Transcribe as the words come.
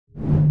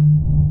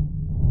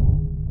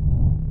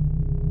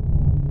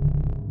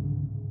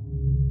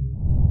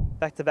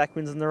Back-to-back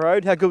wins on the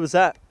road. How good was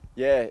that?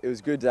 Yeah, it was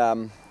good. I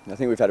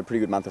think we've had a pretty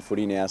good month of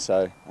footy now,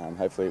 so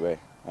hopefully we're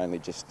only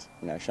just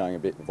showing a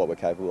bit of what we're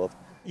capable of.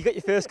 You got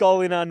your first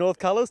goal in North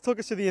colours. Talk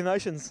us through the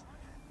emotions.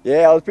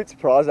 Yeah, I was a bit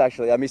surprised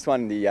actually. I missed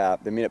one the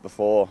minute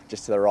before,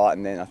 just to the right,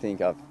 and then I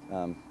think I've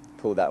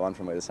pulled that one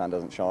from where the sun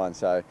doesn't shine.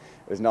 So it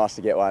was nice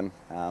to get one,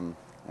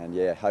 and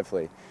yeah,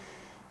 hopefully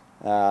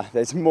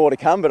there's more to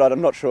come. But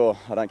I'm not sure.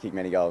 I don't kick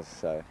many goals,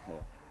 so. Yeah.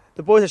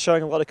 The boys are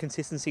showing a lot of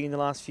consistency in the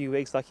last few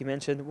weeks, like you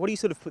mentioned. What do you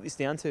sort of put this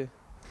down to?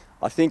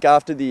 I think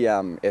after the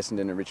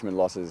Essendon and Richmond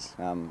losses,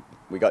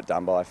 we got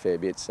done by a fair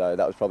bit, so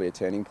that was probably a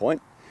turning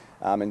point.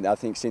 And I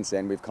think since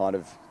then we've kind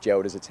of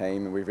gelled as a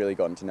team and we've really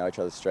gotten to know each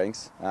other's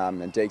strengths.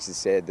 And Deeks has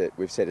said that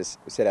we've set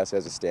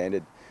ourselves a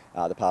standard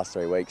the past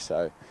 3 weeks,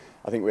 so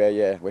I think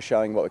we're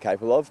showing what we're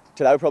capable of.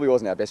 Today probably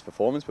wasn't our best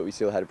performance, but we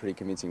still had a pretty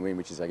convincing win,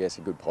 which is, I guess,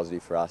 a good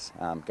positive for us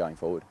going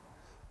forward.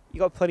 You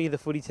got plenty of the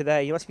footy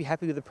today. You must be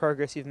happy with the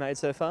progress you've made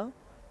so far?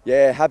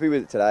 Yeah, happy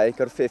with it today.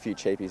 Got a fair few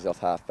cheapies off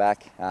half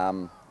back.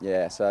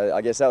 Yeah, so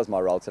I guess that was my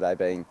role today,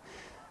 being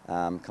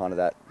kind of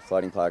that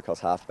floating player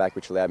across half back,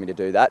 which allowed me to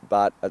do that.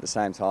 But at the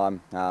same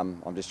time,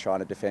 I'm just trying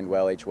to defend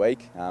well each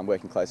week,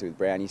 working closely with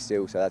Brownie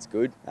still, so that's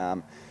good.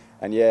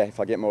 And yeah,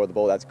 if I get more of the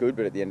ball, that's good.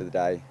 But at the end of the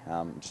day,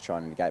 I'm just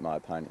trying to negate my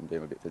opponent and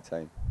do a bit for the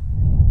team.